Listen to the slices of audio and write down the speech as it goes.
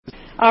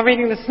Our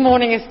reading this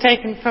morning is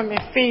taken from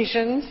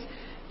Ephesians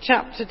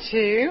chapter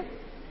 2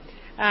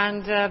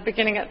 and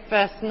beginning at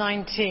verse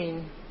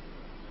 19.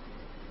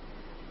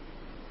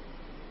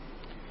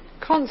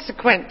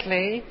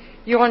 Consequently,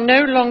 you are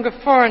no longer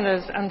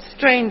foreigners and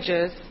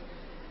strangers,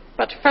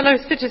 but fellow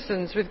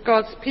citizens with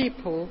God's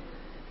people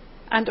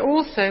and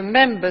also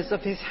members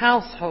of his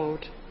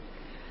household,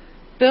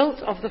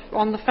 built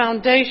on the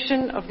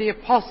foundation of the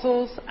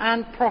apostles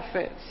and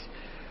prophets,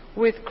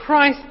 with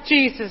Christ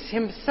Jesus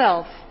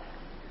himself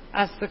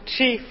as the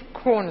chief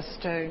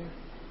cornerstone.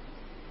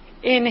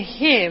 In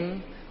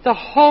him, the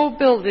whole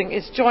building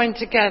is joined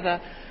together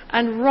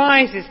and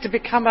rises to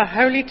become a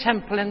holy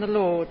temple in the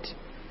Lord.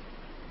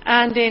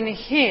 And in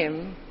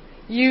him,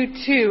 you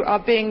too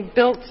are being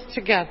built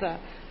together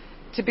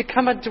to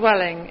become a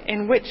dwelling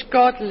in which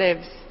God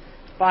lives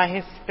by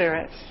his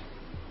Spirit.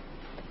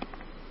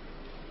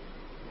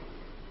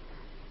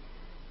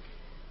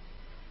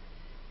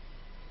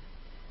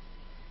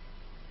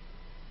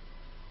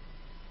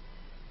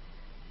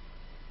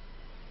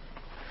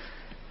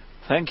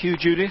 Thank you,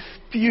 Judith.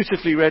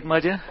 Beautifully read,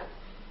 my dear.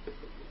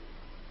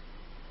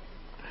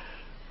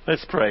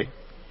 Let's pray.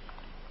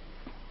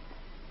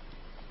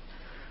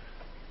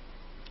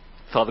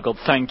 Father God,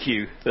 thank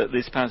you that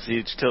this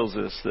passage tells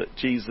us that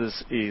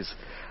Jesus is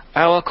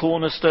our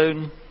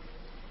cornerstone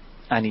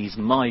and he's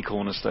my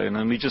cornerstone.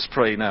 And we just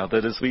pray now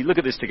that as we look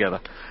at this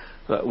together,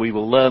 that we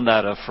will learn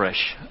that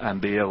afresh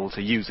and be able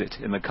to use it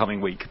in the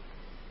coming week.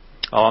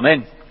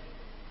 Amen.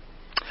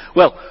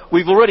 Well,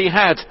 we've already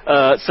had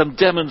some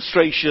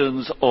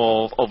demonstrations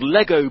of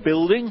Lego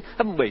building,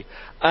 haven't we?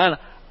 And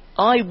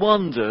I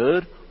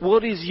wondered,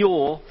 what is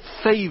your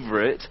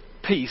favourite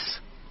piece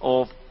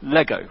of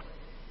Lego?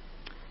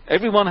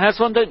 Everyone has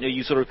one, don't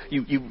you?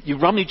 You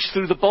rummage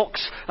through the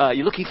box.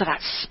 You're looking for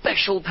that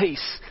special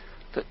piece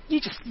that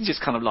you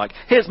just kind of like.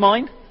 Here's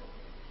mine.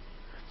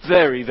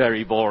 Very,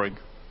 very boring.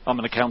 I'm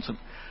an accountant.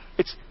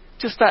 It's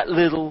just that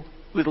little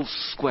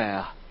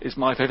square is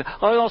my favourite.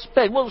 I asked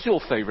Ben, what was your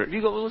favourite?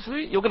 You're going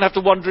to have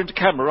to wander into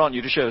camera, aren't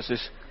you, to show us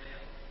this?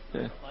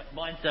 Yeah.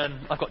 Mine's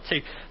I've got two.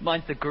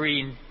 Mine's the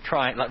green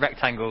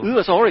rectangle. Ooh,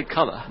 that's a horrid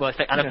colour. Well,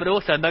 but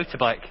also a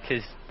motorbike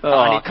because.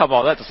 Oh, come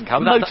on, that doesn't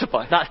count.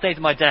 Motorbike. That stays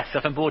on my desk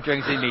if I'm bored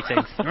during Zoom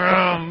meetings.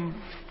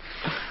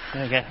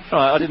 There you go.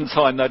 Right, I didn't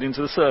time that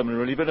into the sermon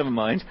really, but never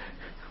mind.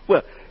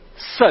 Well,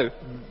 so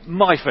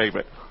my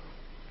favourite,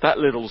 that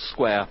little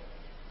square,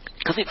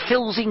 because it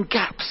fills in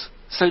gaps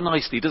so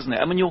nicely, doesn't it?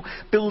 And when you're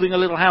building a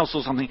little house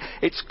or something,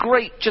 it's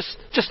great just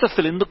to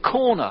fill in the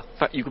corner. In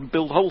fact, you can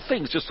build whole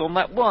things just on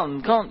that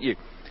one, can't you?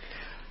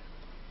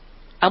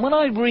 And when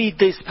I read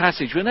this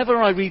passage, whenever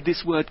I read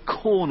this word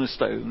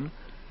cornerstone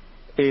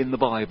in the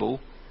Bible,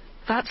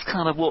 that's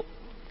kind of what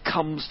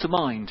comes to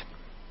mind.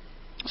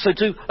 So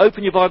do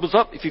open your Bibles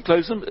up, if you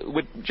close them,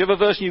 whichever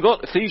version you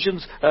got,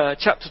 Ephesians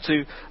chapter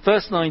 2,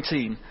 verse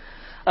 19.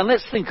 And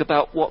let's think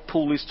about what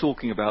Paul is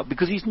talking about,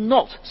 because he's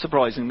not,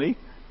 surprisingly,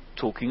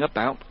 talking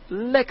about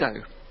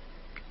Lego.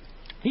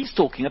 He's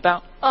talking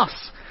about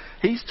us.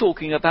 He's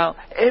talking about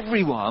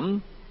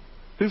everyone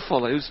who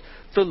follows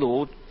the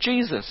Lord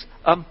Jesus.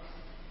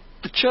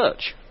 The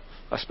church,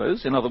 I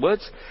suppose, in other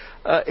words.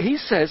 He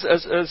says,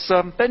 as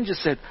Ben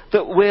just said,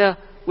 that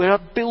we're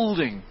a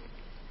building.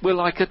 We're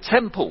like a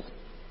temple.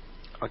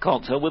 I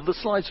can't tell whether the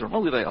slides are on.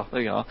 Oh, they are.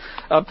 There you are.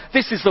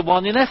 This is the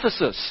one in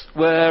Ephesus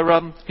where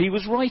he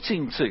was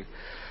writing to.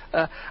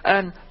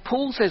 And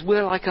Paul says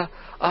we're like a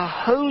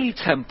holy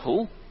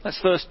temple.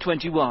 That's verse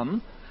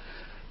 21.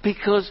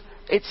 Because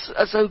it's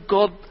as though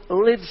God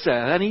lives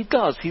there. And he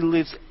does. He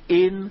lives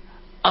in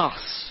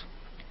us.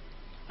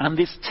 And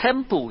this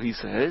temple, he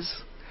says,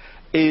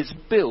 is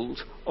built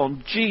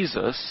on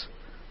Jesus,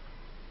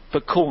 the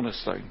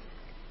cornerstone.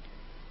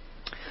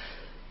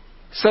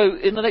 So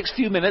in the next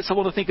few minutes, I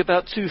want to think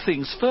about two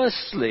things.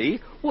 Firstly,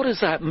 what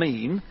does that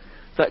mean,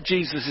 that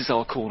Jesus is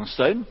our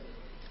cornerstone?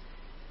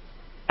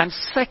 And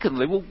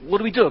secondly, well, what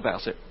do we do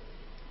about it?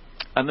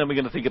 And then we're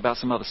going to think about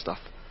some other stuff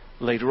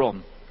later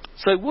on.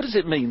 So what does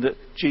it mean that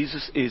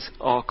Jesus is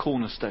our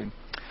cornerstone?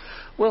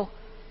 Well,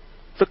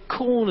 the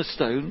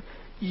cornerstone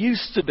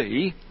used to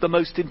be the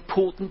most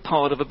important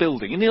part of a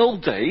building. In the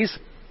old days,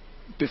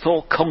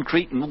 before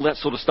concrete and all that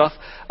sort of stuff,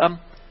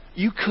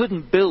 you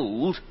couldn't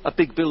build a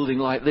big building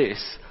like this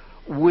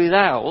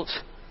without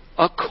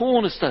a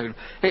cornerstone.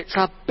 It's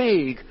a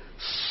big,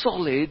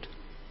 solid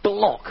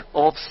block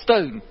of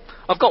stone.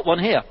 I've got one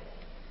here.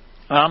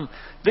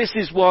 This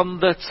is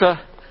one that...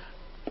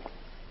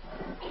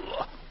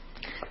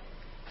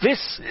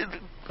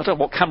 I don't know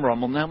what camera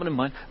I'm on now, but never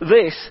mind.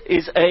 This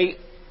is a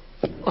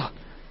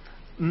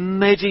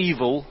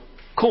medieval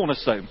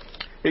cornerstone.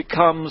 It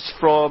comes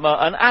from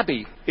an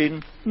abbey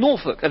in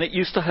Norfolk, and it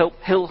used to help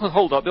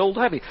hold up the old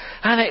abbey.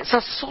 And it's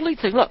a solid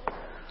thing. Look,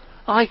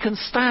 I can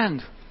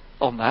stand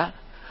on that,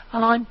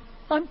 and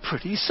I'm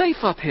pretty safe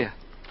up here.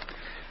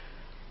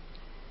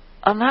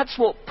 And that's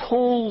what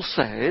Paul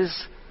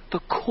says the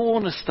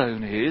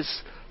cornerstone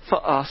is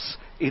for us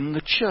in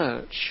the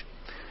church.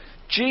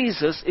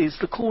 Jesus is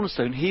the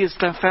cornerstone. He is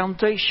the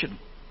foundation.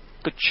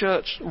 The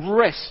church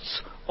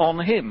rests on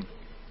him.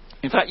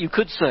 In fact, you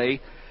could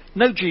say,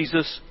 no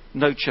Jesus,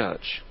 no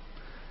church.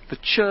 The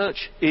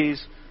church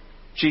is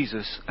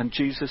Jesus, and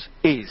Jesus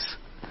is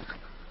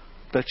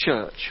the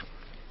church.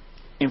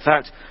 In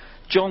fact,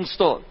 John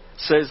Stott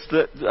says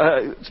that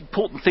it's an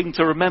important thing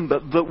to remember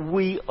that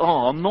we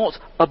are not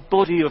a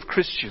body of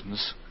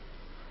Christians,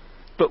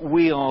 but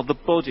we are the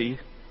body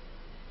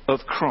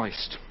of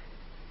Christ.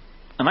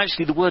 And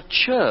actually the word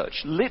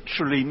church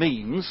literally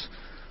means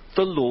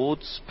the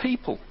Lord's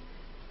people.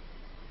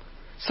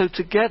 So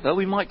together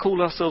we might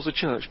call ourselves a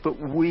church, but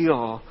we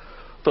are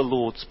the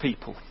Lord's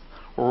people,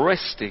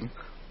 resting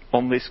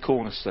on this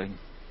cornerstone.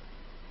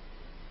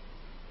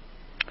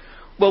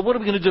 Well, what are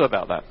we going to do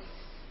about that?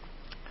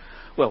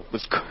 Well,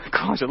 there's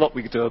quite a lot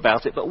we can do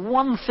about it, but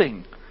one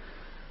thing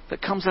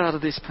that comes out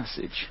of this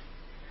passage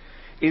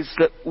is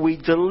that we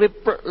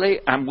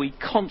deliberately and we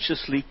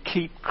consciously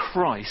keep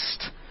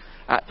Christ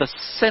at the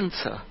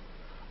centre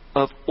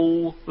of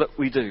all that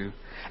we do.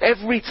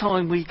 Every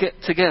time we get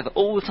together,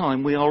 all the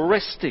time, we are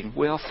resting,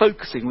 we are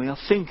focusing, we are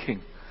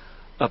thinking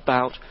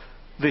about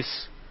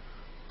this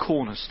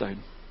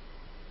cornerstone.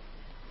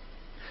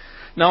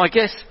 Now, I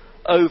guess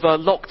over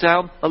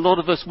lockdown, a lot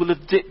of us will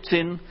have dipped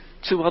in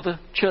to other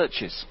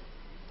churches.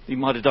 You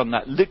might have done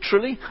that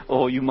literally,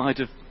 or you might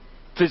have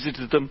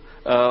visited them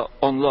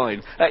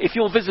online. If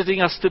you're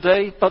visiting us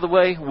today, by the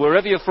way,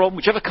 wherever you're from,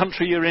 whichever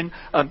country you're in,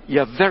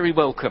 you're very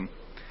welcome.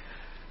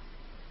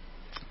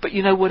 But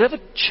you know, whatever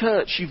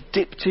church you've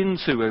dipped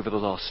into over the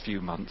last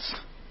few months,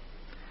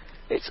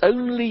 it's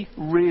only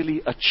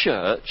really a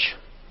church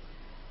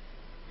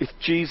if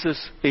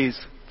Jesus is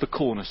the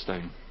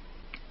cornerstone.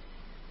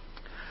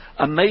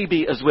 And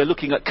maybe as we're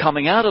looking at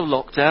coming out of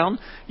lockdown,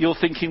 you're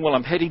thinking, well,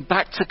 I'm heading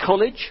back to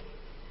college.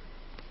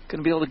 Going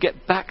to be able to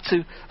get back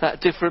to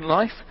that different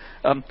life.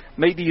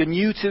 Maybe you're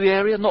new to the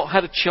area, not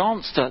had a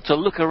chance to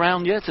look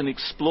around yet and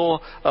explore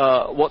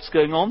what's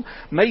going on.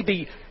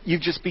 Maybe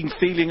you've just been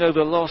feeling over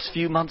the last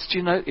few months, do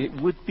you know,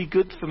 it would be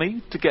good for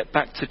me to get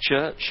back to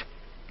church.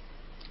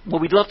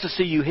 Well, we'd love to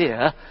see you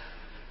here,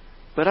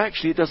 but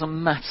actually it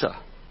doesn't matter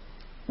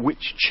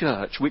which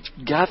church, which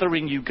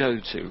gathering you go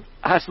to,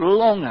 as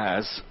long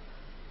as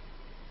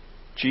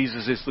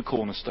Jesus is the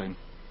cornerstone.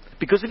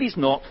 Because if he's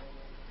not,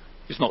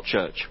 it's not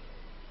church.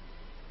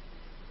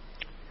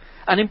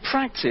 And in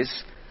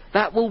practice,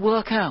 that will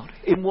work out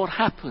in what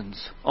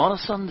happens on a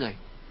Sunday.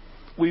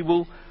 We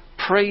will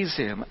praise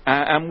him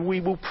and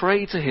we will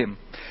pray to him.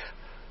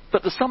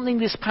 But there's something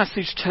this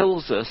passage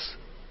tells us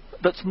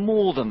that's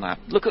more than that.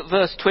 Look at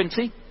verse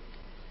 20.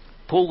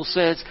 Paul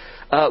says,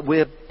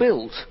 we're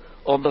built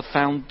on the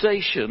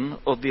foundation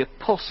of the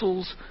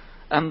apostles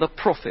and the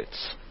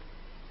prophets.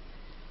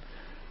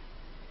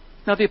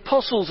 Now, the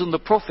apostles and the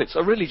prophets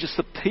are really just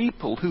the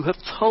people who have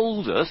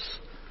told us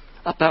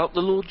about the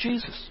Lord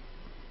Jesus.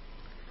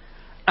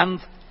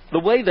 And the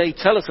way they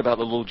tell us about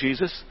the Lord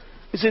Jesus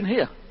is in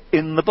here,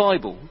 in the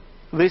Bible.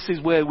 This is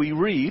where we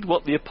read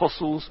what the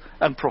apostles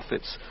and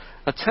prophets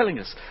are telling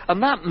us.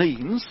 And that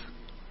means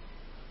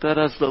that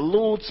as the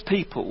Lord's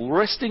people,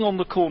 resting on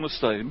the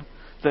cornerstone,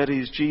 that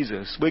is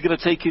Jesus, we're going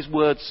to take his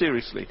word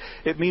seriously.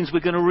 It means we're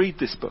going to read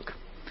this book.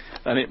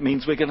 And it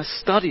means we're going to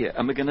study it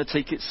and we're going to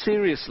take it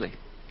seriously.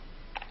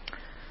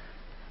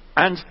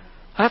 And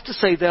I have to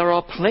say, there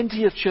are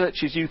plenty of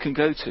churches you can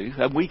go to,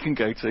 and we can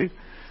go to,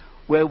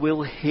 where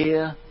we'll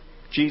hear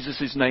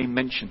Jesus' name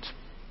mentioned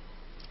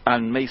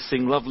and may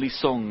sing lovely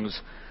songs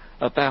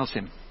about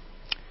him.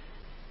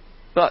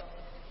 But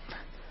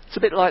it's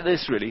a bit like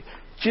this, really.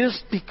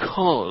 Just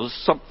because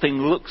something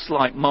looks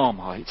like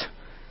Marmite,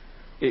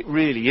 it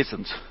really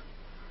isn't.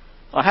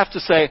 I have to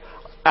say,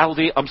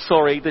 Aldi, I'm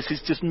sorry, this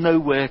is just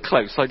nowhere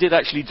close. I did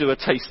actually do a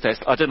taste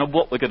test. I don't know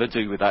what we're going to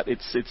do with that.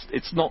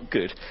 It's not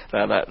good,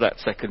 that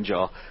second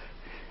jar.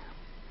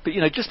 But, you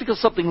know, just because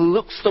something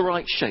looks the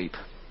right shape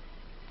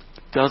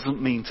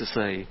doesn't mean to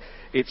say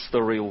it's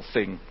the real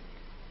thing.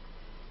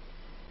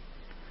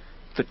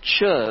 The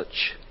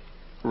church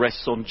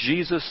rests on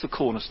Jesus the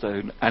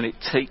cornerstone, and it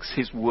takes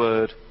his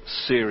word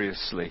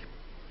seriously.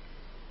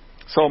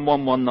 Psalm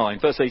 119,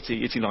 verse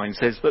 89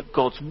 says that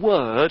God's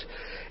word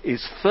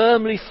is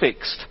firmly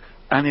fixed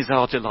and is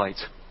our delight.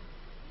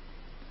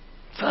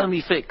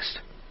 Firmly fixed.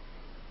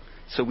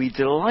 So we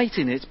delight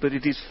in it, but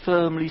it is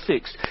firmly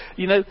fixed.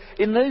 You know,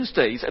 in those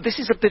days, this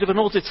is a bit of an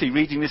oddity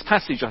reading this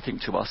passage, I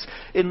think, to us.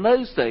 In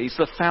those days,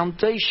 the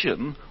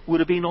foundation would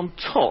have been on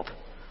top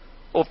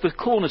of the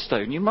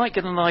cornerstone. You might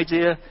get an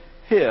idea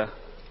here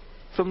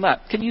from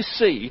that. Can you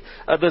see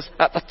at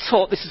the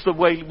top, this is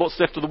what's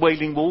left of the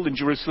Wailing Wall in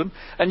Jerusalem,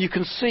 and you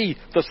can see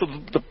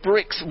the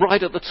bricks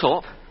right at the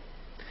top.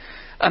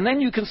 And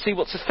then you can see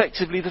what's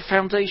effectively the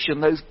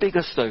foundation, those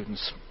bigger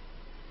stones.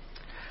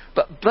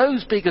 But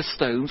those bigger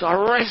stones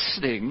are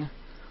resting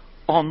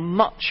on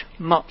much,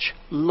 much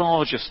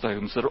larger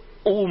stones that are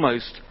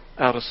almost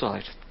out of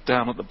sight,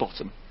 down at the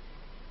bottom.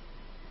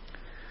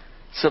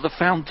 So the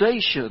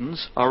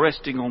foundations are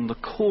resting on the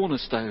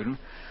cornerstone,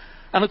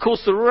 and of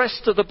course the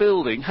rest of the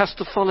building has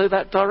to follow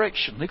that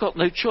direction. They've got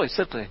no choice,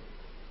 have they?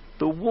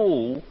 The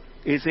wall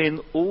is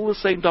in all the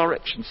same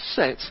directions,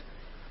 set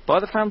by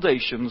the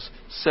foundations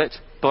set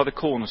by the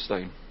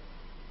cornerstone.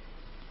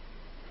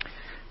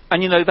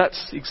 And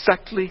that's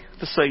exactly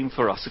the same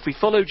for us. If we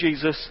follow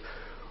Jesus,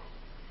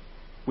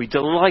 we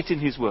delight in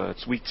his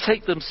words, we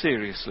take them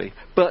seriously,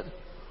 but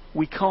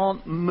we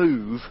can't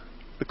move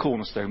the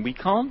cornerstone. We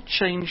can't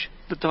change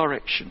the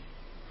direction.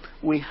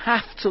 We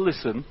have to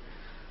listen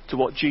to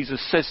what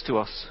Jesus says to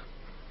us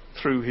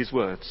through his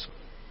words.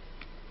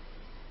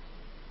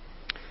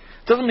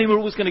 Doesn't mean we're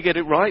always going to get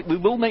it right. We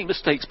will make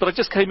mistakes, but I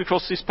just came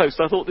across this post.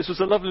 I thought this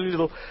was a lovely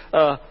little,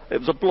 it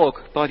was a blog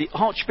by the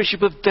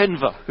Archbishop of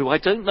Denver, who I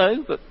don't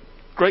know, but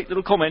great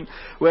little comment,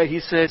 where he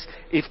says,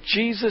 if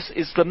Jesus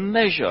is the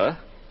measure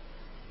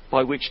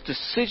by which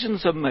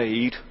decisions are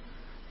made,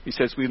 he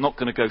says, we're not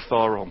going to go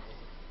far wrong.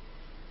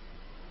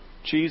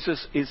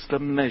 Jesus is the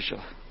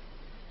measure.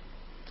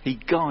 He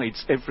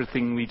guides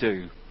everything we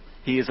do.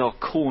 He is our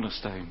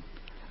cornerstone,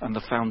 and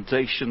the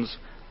foundations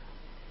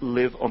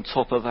live on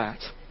top of that.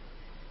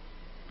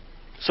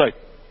 So,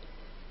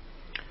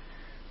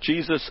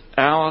 Jesus,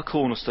 our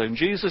cornerstone.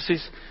 Jesus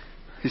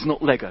is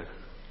not Lego.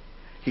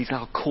 He's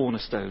our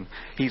cornerstone.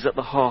 He's at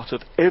the heart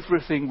of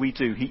everything we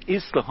do. He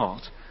is the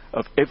heart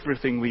of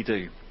everything we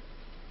do.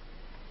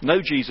 No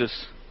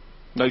Jesus,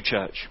 no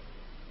church.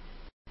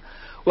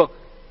 Well,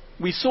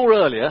 we saw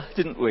earlier,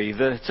 didn't we,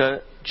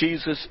 that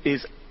Jesus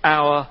is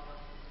our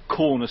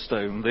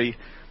cornerstone.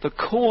 The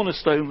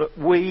cornerstone that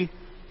we,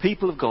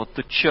 people of God,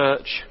 the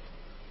church,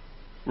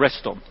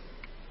 rest on.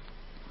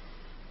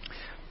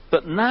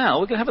 But now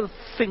we're going to have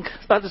a think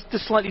about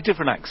this slightly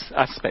different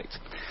aspect.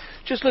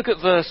 Just look at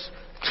verse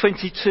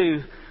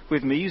 22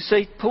 with me.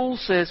 Paul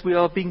says we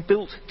are being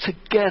built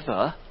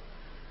together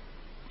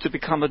to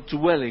become a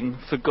dwelling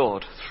for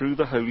God through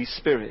the Holy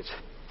Spirit.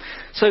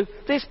 So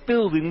this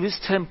building, this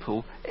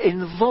temple,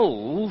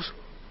 involves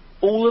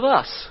all of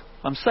us.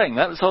 I'm saying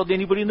that, there's hardly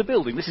anybody in the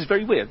building. This is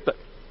very weird, but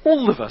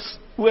all of us,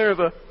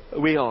 wherever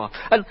we are.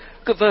 And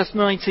look at verse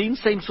 19,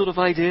 same sort of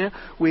idea.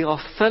 We are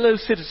fellow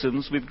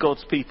citizens with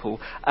God's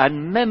people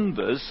and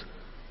members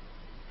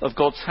of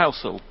God's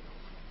household.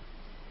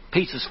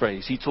 Peter's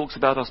phrase, he talks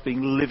about us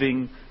being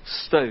living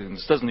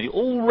stones, doesn't he?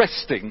 All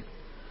resting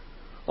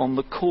on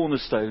the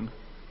cornerstone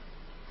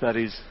that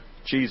is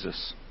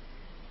Jesus.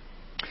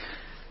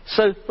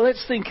 So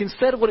let's think,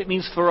 instead of what it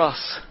means for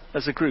us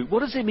as a group, what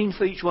does it mean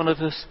for each one of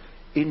us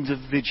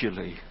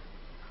individually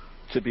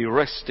to be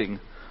resting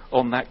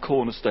on that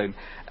cornerstone?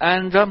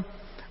 And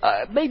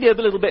maybe a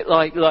little bit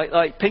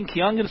like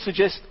Pinky, I'm going to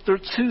suggest there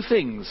are two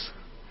things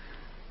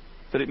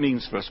that it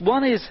means for us.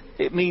 One is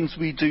it means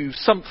we do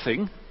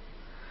something,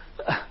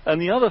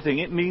 and the other thing,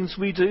 it means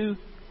we do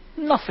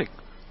nothing.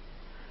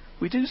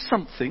 We do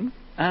something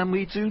and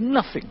we do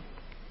nothing.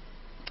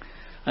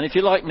 And if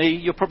you're like me,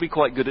 you're probably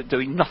quite good at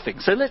doing nothing.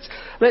 So let's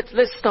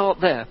start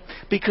there.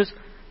 Because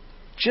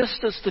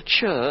just as the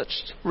church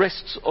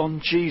rests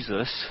on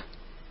Jesus,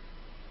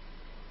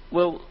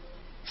 well,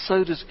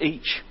 so does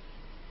each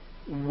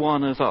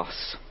one of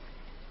us.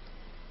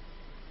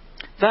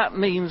 That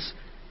means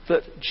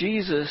that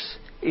Jesus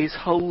is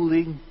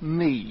holding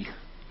me.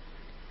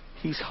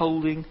 He's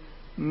holding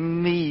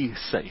me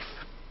safe.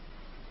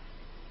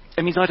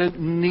 It means I don't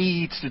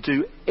need to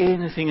do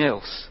anything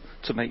else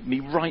to make me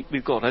right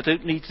with God. I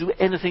don't need to do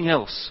anything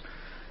else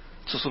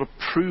to sort of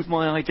prove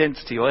my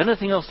identity or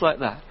anything else like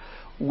that.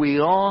 We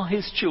are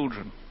his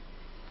children.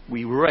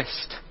 We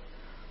rest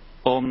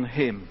on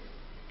him.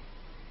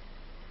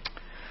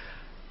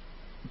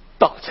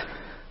 But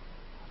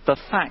the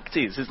fact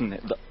is, isn't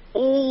it, that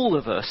all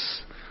of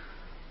us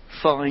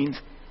find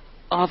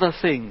other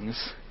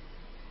things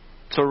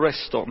to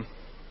rest on.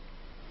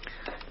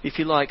 If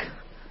you like,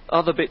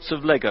 other bits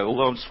of Lego,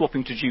 although I'm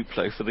swapping to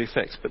Duplo for the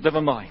effect, but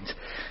never mind.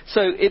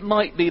 So it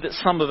might be that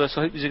some of us,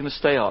 I hope these are going to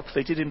stay up.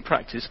 They did in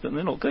practice, but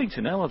they're not going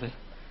to now, are they?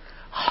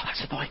 Oh,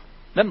 that's annoying.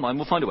 Never mind,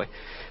 we'll find a way.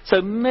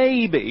 So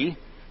maybe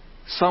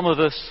some of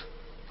us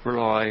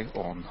rely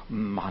on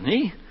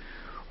money,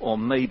 or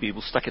maybe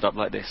we'll stack it up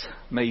like this.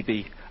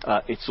 Maybe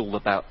it's all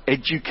about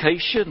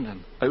education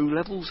and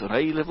O-levels and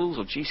A-levels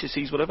or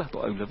GCSEs, whatever.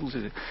 Not O-levels,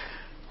 is it?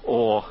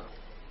 Or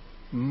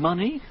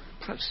money,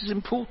 perhaps is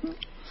important.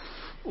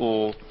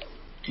 Or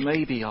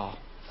maybe our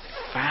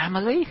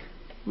family.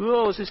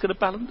 Oh, is this going to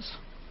balance?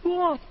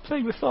 Oh, I'm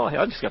playing with fire here.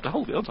 I'm just going to have to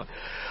hold it, aren't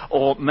I?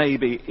 Or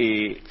maybe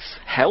it's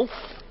health.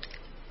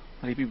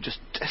 Maybe we're just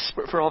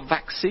desperate for our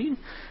vaccine.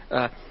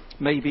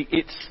 Maybe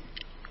it's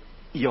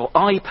your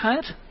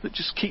iPad that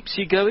just keeps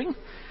you going.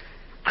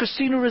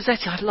 Christina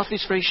Rossetti, I love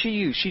this phrase she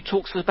used. She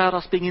talks about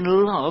us being in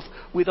love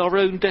with our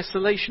own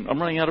desolation. I'm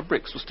running out of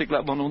bricks. We'll stick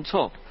that one on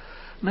top.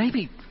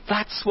 Maybe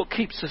that's what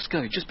keeps us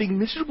going, just being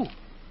miserable.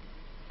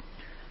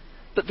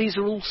 But these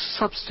are all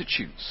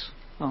substitutes,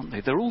 aren't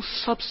they? They're all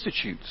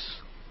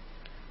substitutes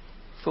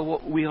for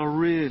what we are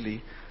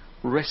really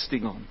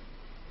resting on.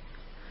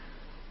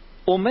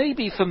 Or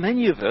maybe for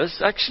many of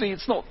us, actually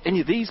it's not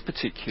any of these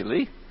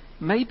particularly,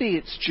 maybe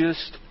it's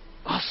just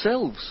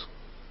ourselves.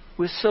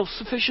 We're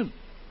self-sufficient.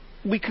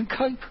 We can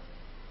cope.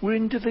 We're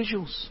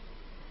individuals.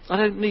 I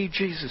don't need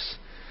Jesus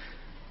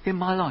in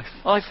my life.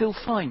 I feel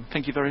fine,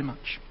 thank you very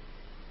much.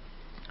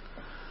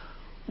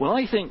 Well,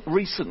 I think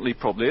recently,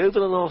 probably over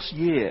the last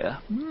year,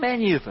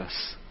 many of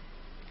us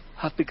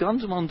have begun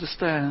to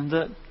understand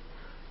that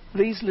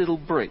these little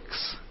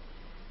bricks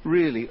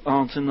really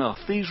aren't enough.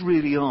 These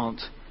really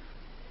aren't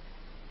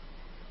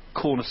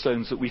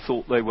cornerstones that we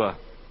thought they were.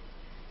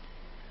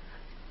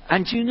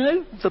 And you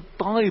know, the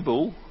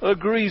Bible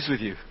agrees with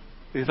you,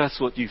 if that's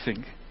what you think.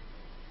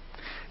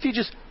 If you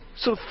just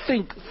sort of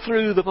think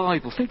through the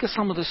Bible, think of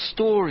some of the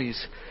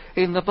stories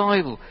in the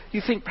Bible.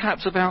 You think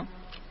perhaps about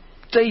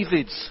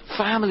David's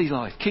family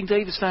life, King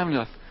David's family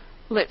life,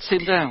 lets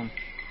him down.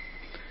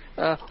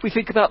 We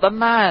think about the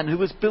man who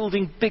was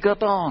building bigger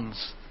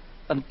barns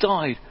and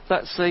died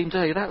that same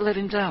day. That let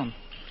him down.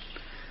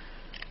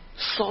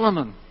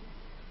 Solomon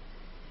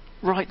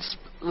writes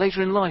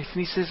later in life,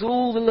 and he says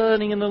all the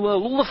learning in the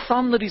world, all the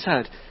fun that he's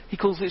had, he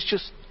calls it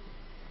just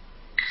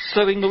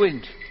sowing the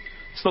wind.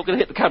 It's not going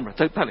to hit the camera,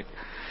 don't panic.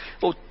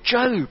 Or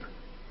Job.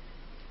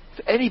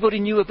 If anybody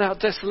knew about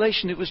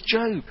desolation, it was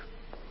Job.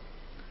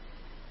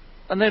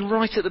 And then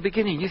right at the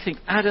beginning, you think,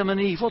 Adam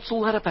and Eve, what's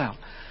all that about?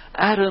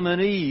 Adam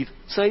and Eve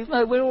say,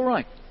 no, we're all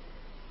right.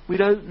 We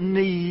don't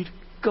need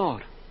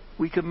God.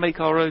 We can make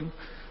our own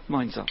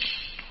minds up.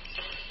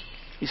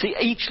 You see,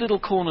 each little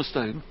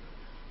cornerstone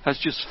has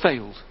just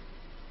failed.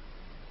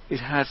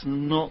 It has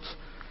not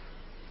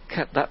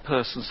kept that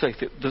person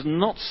safe. It does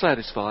not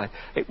satisfy.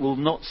 It will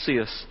not see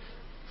us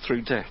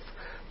through death.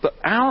 But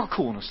our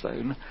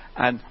cornerstone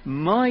and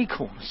my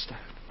cornerstone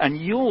and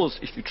yours,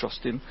 if you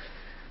trust him,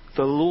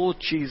 the Lord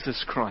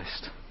Jesus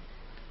Christ,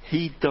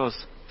 he does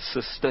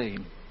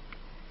sustain.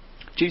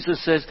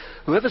 Jesus says,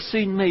 whoever's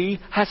seen me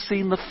has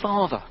seen the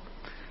Father.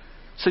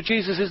 So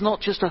Jesus is not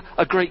just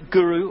a great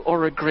guru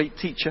or a great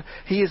teacher.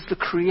 He is the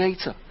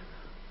creator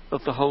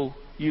of the whole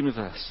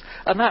universe.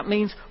 And that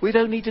means we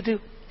don't need to do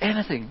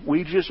anything.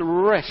 We just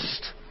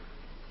rest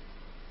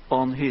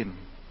on him.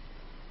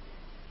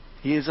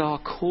 He is our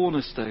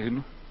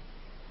cornerstone.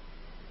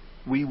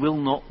 We will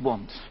not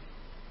want.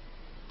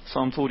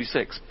 Psalm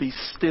 46, be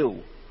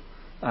still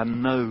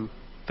and know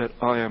that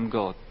I am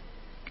God.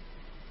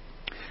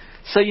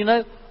 So, you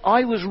know,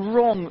 I was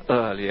wrong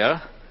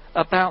earlier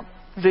about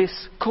this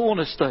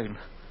cornerstone.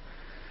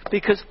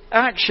 Because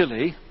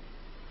actually,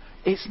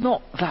 it's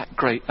not that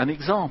great an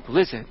example,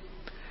 is it?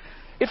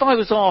 If I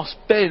was asked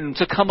Ben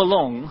to come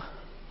along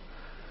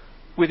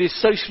with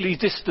his socially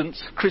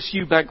distanced Chris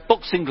Eubank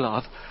boxing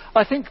glove,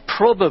 I think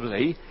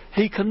probably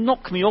he can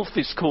knock me off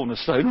this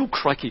cornerstone, oh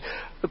crikey,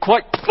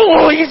 quite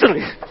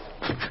easily.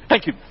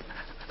 Thank you.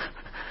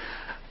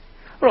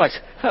 Right,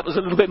 that was a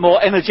little bit more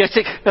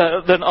energetic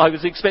than I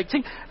was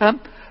expecting.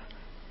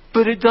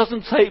 But it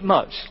doesn't take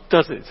much,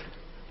 does it,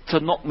 to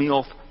knock me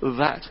off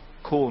that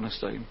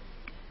cornerstone.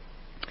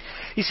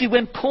 You see,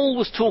 when Paul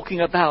was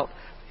talking about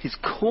his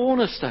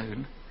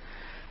cornerstone,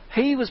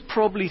 he was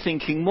probably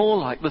thinking more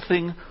like the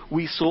thing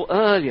we saw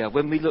earlier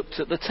when we looked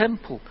at the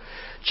temple.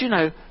 Do you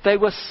know, they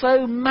were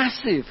so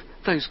massive,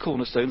 those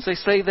cornerstones, they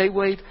say they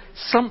weighed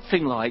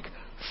something like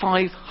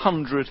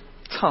 500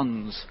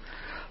 tons.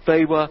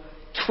 They were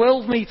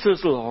 12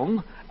 metres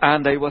long,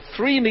 and they were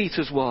 3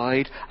 metres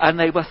wide, and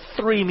they were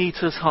 3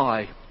 metres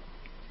high.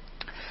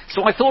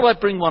 So I thought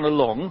I'd bring one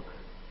along,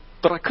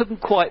 but I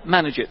couldn't quite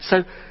manage it.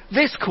 So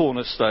this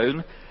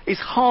cornerstone is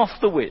half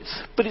the width,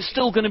 but it's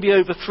still going to be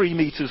over 3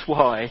 metres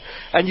wide,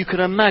 and you can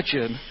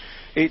imagine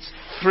it's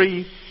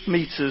 3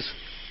 metres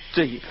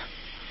deep.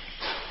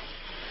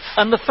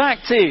 And the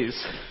fact is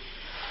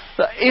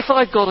that if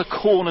I've got a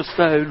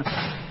cornerstone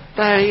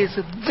that is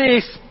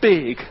this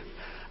big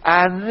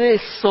and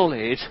this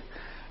solid,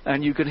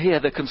 and you can hear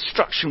the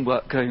construction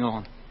work going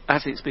on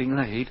as it's being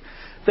laid,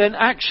 then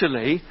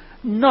actually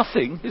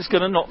nothing is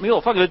going to knock me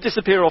off. I'm going to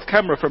disappear off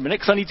camera for a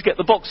minute because I need to get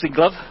the boxing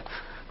glove.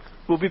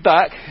 We'll be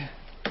back.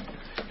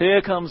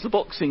 Here comes the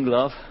boxing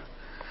glove.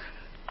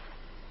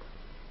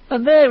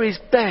 And there is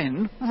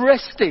Ben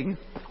resting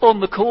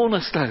on the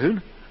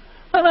cornerstone.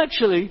 And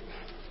actually,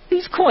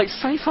 he's quite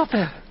safe up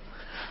there.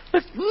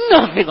 There's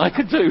nothing I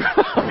can do.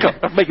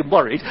 I'm making him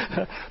worried.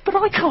 But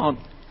I can't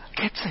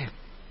get to him.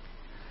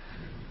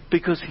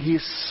 Because he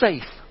is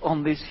safe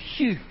on this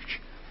huge,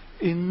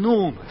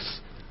 enormous,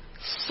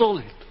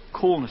 solid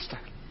cornerstone.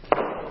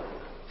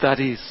 That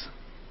is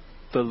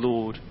the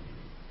Lord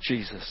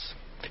Jesus.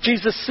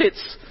 Jesus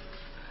sits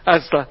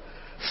as the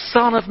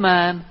Son of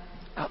Man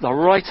at the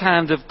right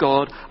hand of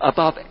God,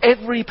 above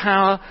every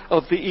power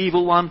of the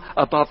evil one,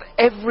 above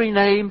every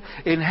name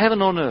in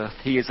heaven and on earth.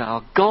 He is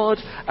our God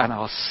and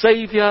our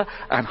Saviour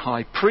and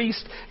High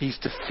Priest. He's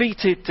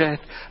defeated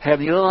death,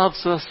 and he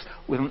loves us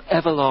with an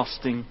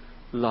everlasting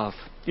love.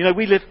 You know,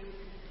 we live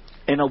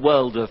in a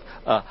world of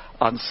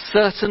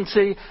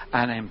uncertainty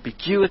and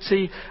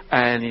ambiguity,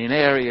 and in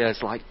areas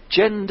like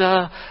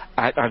gender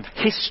and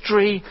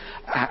history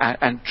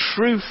and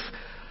truth.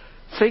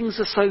 Things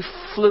are so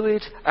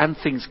fluid, and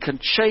things can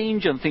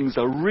change, and things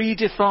are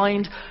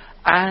redefined,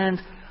 and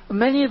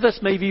many of us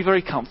may be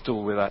very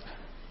comfortable with that.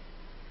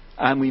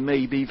 And we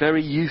may be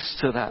very used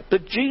to that.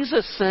 But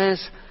Jesus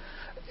says,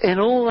 in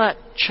all that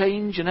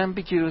change and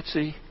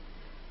ambiguity,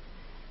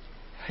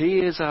 he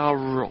is our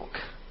rock.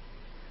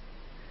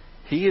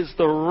 He is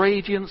the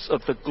radiance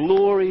of the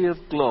glory of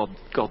God,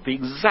 the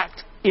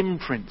exact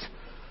imprint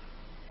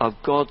of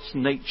God's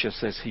nature,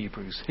 says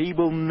Hebrews. He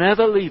will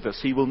never leave us.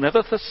 He will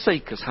never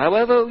forsake us,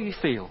 however we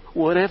feel,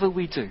 whatever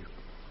we do.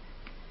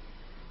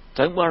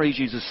 Don't worry,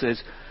 Jesus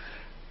says,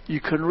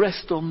 you can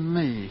rest on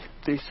me,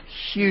 this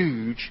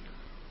huge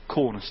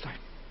cornerstone.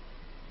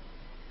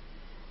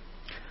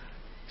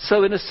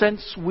 So in a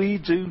sense, we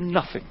do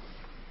nothing.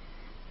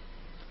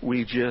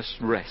 We just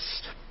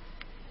rest.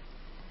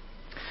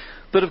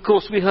 But of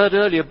course, we heard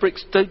earlier,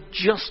 bricks don't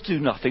just do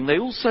nothing. They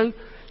also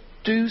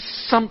do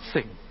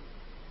something,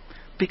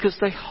 because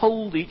they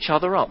hold each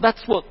other up.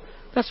 That's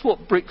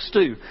what bricks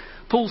do.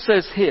 Paul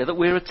says here that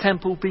we're a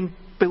temple being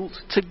built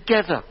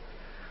together.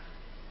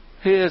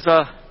 Here's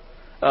a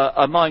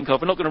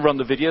Minecraft. We're not going to run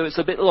the video, it's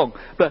a bit long.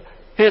 But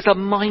here's a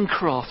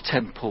Minecraft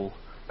temple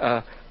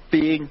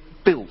being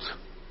built.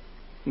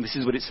 And this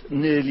is when it's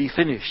nearly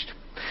finished.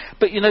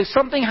 But you know,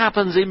 something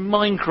happens in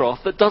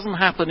Minecraft that doesn't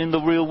happen in the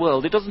real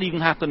world. It doesn't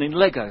even happen in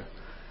Lego.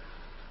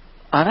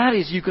 And that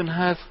is, you can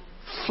have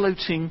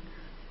floating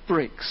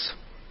bricks.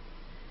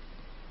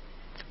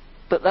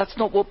 But that's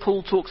not what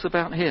Paul talks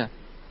about here.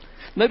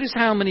 Notice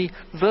how many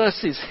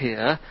verses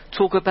here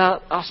talk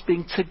about us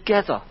being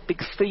together.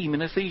 Big theme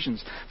in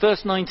Ephesians.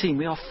 Verse 19,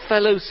 we are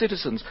fellow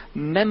citizens,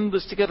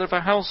 members together of our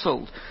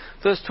household.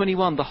 Verse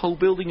 21, the whole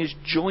building is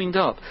joined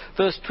up.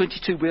 Verse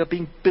 22, we are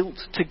being built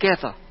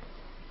together.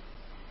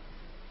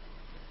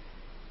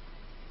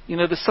 You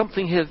know, there's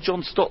something here,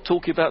 John Stott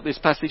talking about this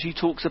passage, he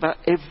talks about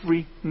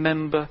every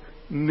member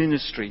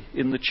ministry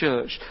in the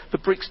church. The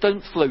bricks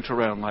don't float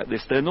around like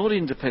this. They're not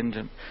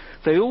independent.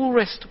 They all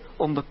rest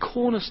on the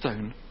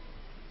cornerstone.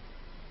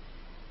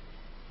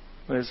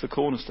 There's the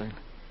cornerstone.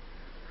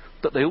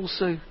 But they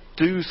also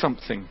do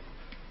something.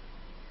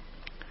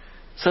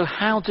 So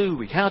how do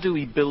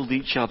we build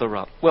each other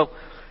up? Well,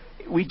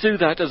 we do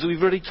that, as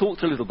we've already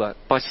talked a little bit,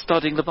 by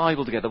studying the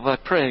Bible together, by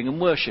praying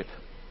and worship.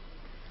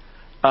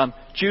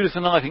 Judith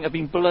and I think have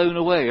been blown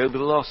away over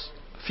the last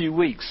few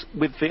weeks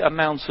with the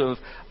amount of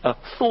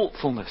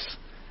thoughtfulness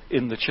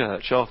in the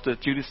church after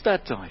Judith's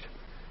dad died.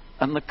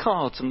 And the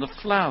cards and the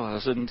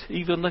flowers and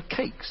even the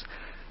cakes.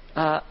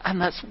 And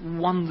that's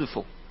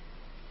wonderful.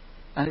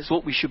 And it's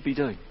what we should be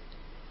doing.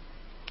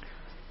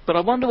 But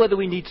I wonder whether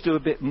we need to do a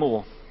bit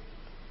more.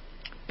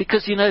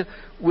 Because, you know,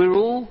 we're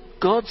all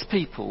God's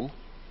people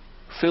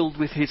filled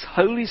with His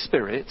Holy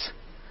Spirit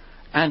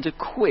and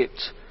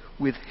equipped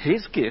with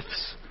His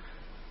gifts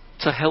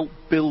to help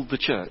build the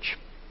church.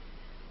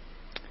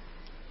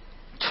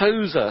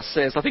 Tozer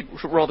says, I think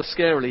rather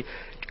scarily,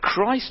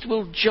 Christ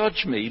will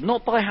judge me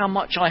not by how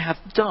much I have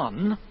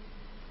done,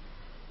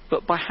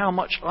 but by how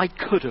much I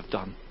could have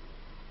done.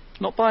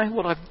 Not by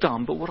what I've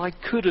done, but what I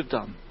could have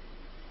done.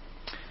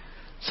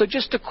 So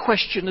just a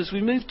question as we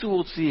move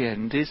towards the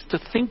end is to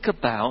think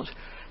about,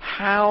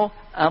 how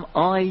am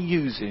I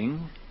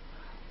using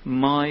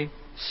my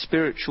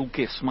spiritual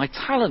gifts, my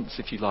talents,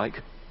 if you like,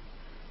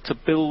 to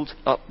build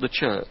up the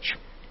church?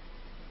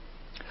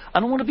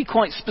 And I want to be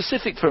quite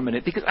specific for a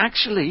minute, because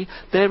actually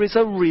there is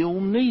a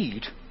real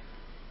need.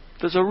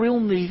 There's a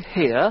real need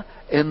here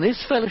in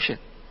this fellowship,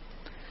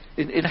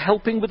 in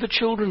helping with the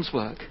children's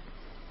work,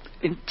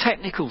 in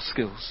technical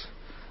skills,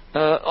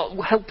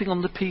 helping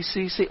on the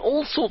PCC,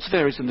 all sorts of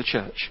areas in the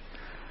church.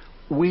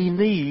 We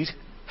need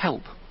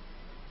help.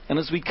 And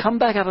as we come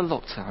back out of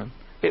lockdown,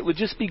 it would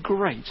just be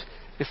great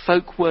if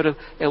folk were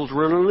able to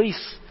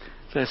release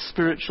their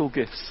spiritual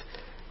gifts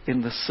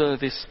in the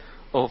service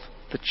of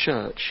the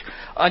church.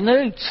 I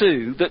know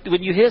too that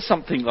when you hear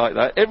something like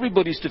that,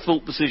 everybody's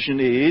default decision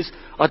is,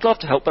 I'd love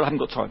to help, but I haven't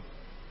got time.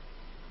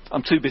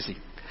 I'm too busy.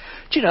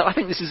 Do you know, I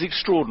think this is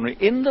extraordinary.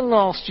 In the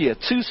last year,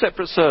 2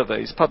 separate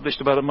surveys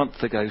published about a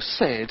month ago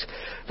said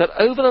that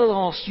over the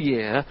last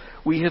year,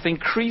 we have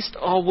increased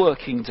our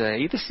working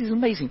day, this is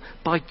amazing,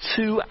 by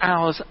 2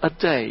 hours a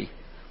day.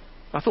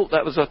 I thought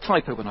that was a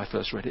typo when I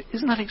first read it.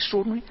 Isn't that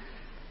extraordinary?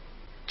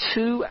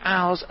 2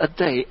 hours a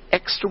day,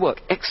 extra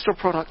work, extra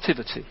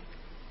productivity.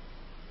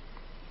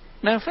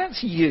 Now, if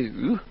that's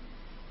you,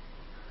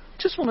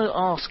 just want to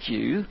ask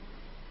you,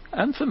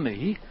 and for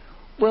me,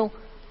 well,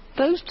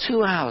 those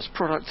 2 hours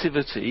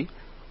productivity,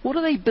 what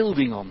are they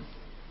building on?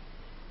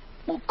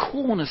 What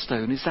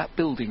cornerstone is that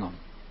building on?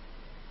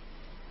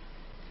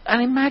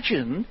 And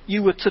imagine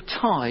you were to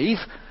tithe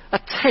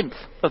 1/10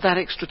 of that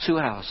extra 2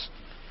 hours.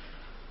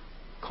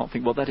 Can't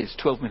think what that is,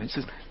 12 minutes,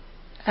 isn't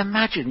it?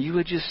 Imagine you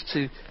were just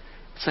to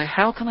say,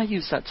 how can I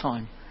use that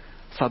time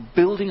for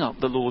building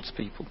up the Lord's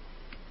people?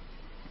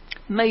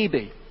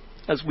 Maybe,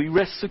 as we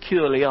rest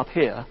securely up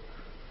here,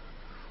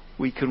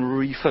 we can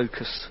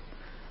refocus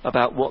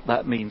about what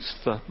that means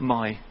for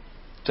my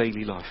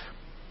daily life.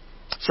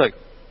 So,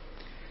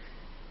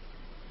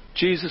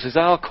 Jesus is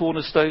our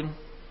cornerstone,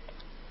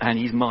 and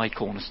He's my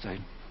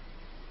cornerstone.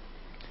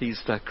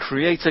 He's the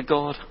Creator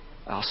God,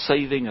 our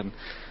saving and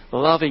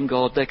loving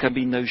God. There can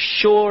be no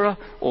surer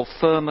or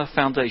firmer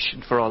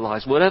foundation for our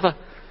lives. Whatever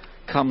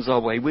comes our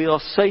way, we are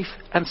safe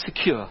and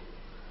secure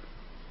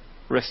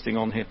resting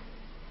on Him.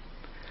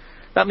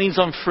 That means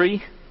I'm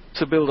free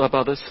to build up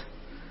others,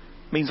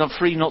 means I'm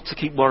free not to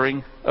keep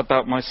worrying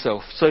about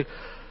myself. So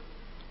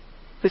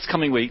this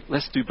coming week,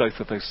 let's do both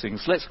of those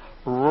things. Let's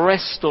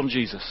rest on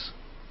Jesus,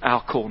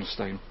 our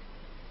cornerstone,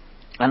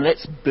 and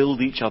let's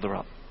build each other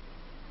up.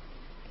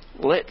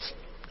 Let's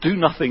do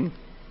nothing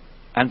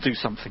and do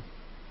something.